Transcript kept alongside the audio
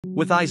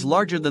With eyes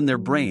larger than their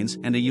brains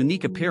and a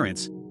unique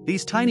appearance,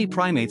 these tiny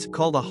primates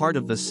call the heart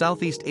of the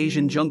Southeast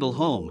Asian jungle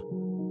home.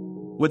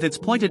 With its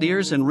pointed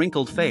ears and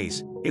wrinkled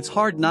face, it's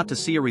hard not to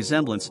see a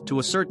resemblance to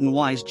a certain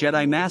wise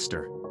Jedi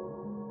master.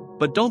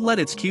 But don't let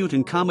its cute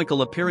and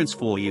comical appearance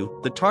fool you.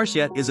 The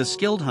tarsier is a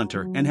skilled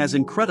hunter and has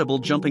incredible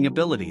jumping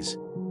abilities.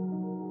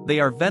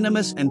 They are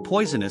venomous and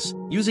poisonous,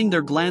 using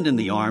their gland in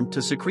the arm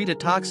to secrete a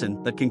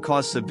toxin that can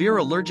cause severe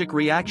allergic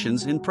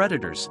reactions in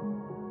predators.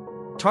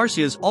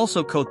 Tarsiers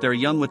also coat their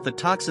young with the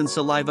toxin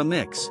saliva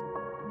mix.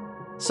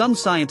 Some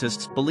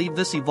scientists believe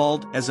this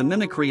evolved as a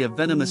mimicry of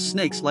venomous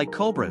snakes like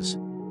cobras.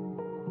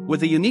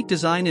 With a unique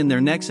design in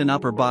their necks and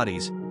upper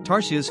bodies,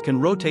 tarsiers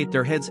can rotate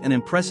their heads an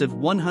impressive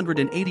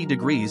 180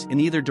 degrees in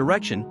either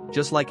direction,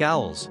 just like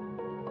owls.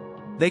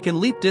 They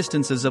can leap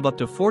distances of up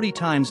to 40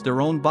 times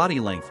their own body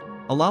length,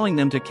 allowing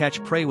them to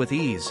catch prey with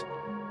ease.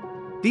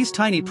 These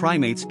tiny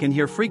primates can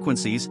hear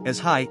frequencies as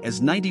high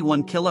as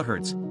 91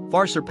 kHz,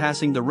 far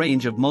surpassing the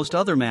range of most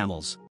other mammals.